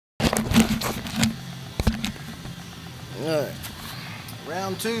Alright,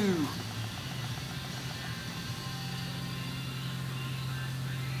 round 2.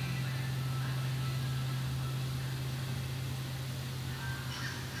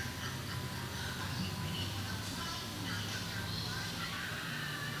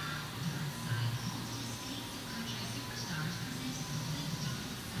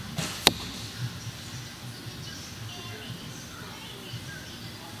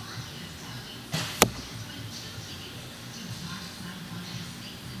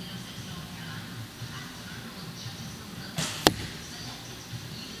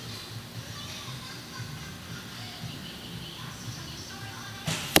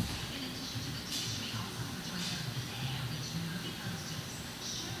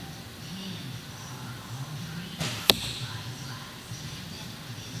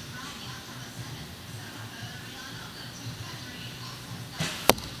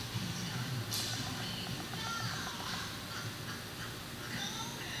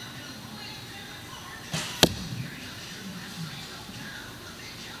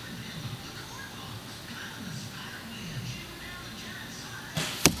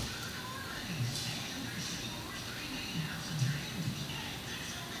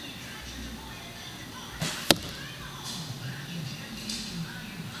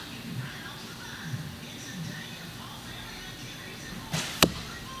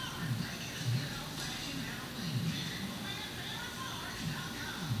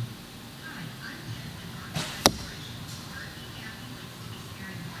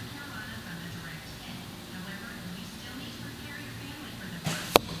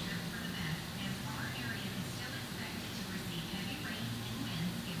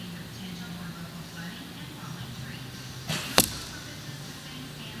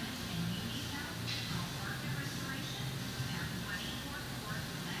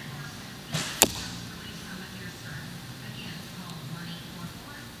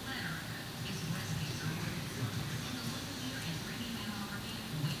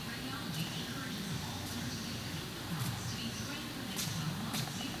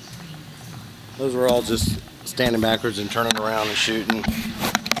 Those were all just standing backwards and turning around and shooting.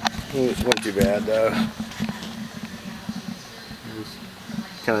 It wasn't too bad though. Just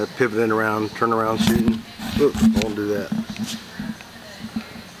kind of pivoting around, turning around, shooting. Oops, I won't do that.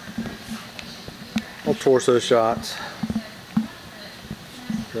 All torso shots.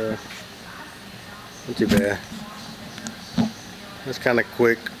 So, not too bad. That's kind of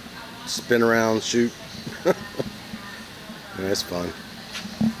quick. Spin around, shoot. Yeah, that's fun.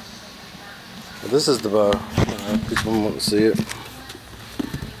 This is the bow. People want to see it.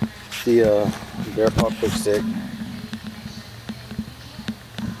 The Bodnik Quick Stick.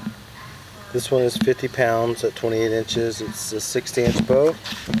 This one is 50 pounds at 28 inches. It's a 60-inch bow.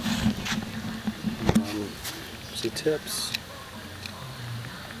 See tips.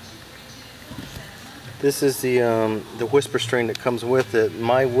 This is the whisper string that comes with it.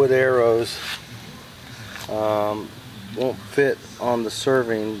 My wood arrows won't fit on the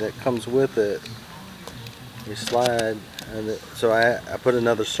serving that comes with it. You slide, and so I put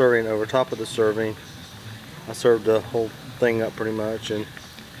another serving over top of the serving. I served the whole thing up pretty much, and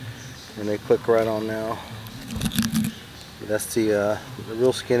they click right on now. That's the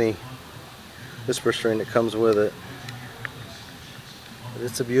real skinny whisper string that comes with it. But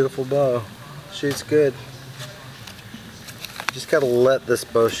it's a beautiful bow. Shoots good. Just gotta let this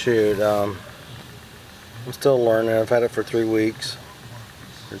bow shoot. I'm still learning. I've had it for 3 weeks,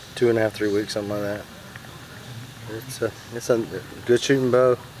 or 2.5, 3 weeks, something like that. It's a good shooting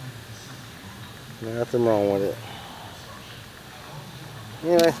bow. Nothing wrong with it.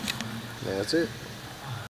 Anyway, that's it.